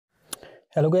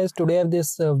Hello guys, today I have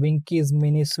this Winkies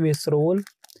mini Swiss roll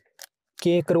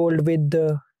cake rolled with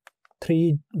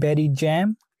 3 berry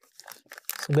jam.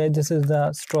 So guys, this is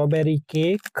the strawberry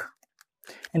cake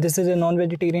and this is a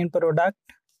non-vegetarian product,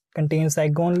 contains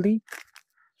egg only.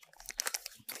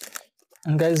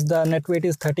 And guys, the net weight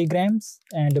is 30 grams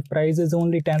and the price is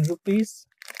only 10 rupees.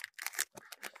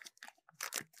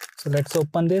 So let's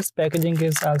open this. Packaging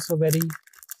is also very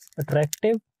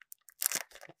attractive.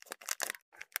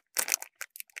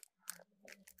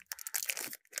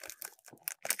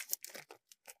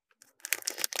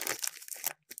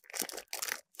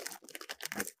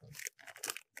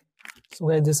 So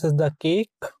guys, this is the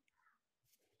cake.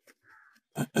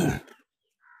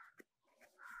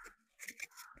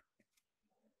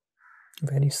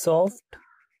 Very soft.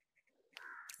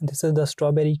 This is the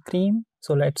strawberry cream.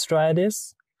 So let's try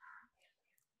this.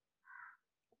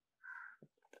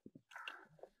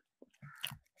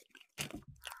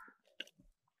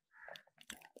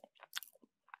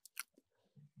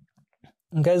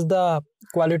 Guys, the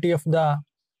quality of the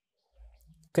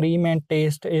cream and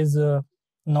taste is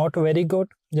not very good,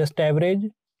 just average,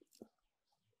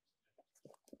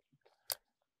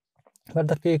 but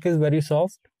the cake is very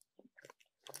soft.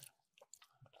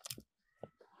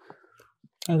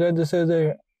 And guys, this is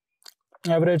a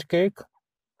average cake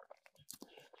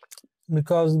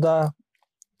because the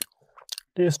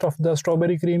taste of the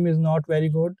strawberry cream is not very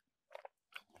good.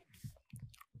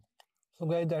 So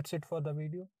guys, that's it for the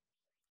video.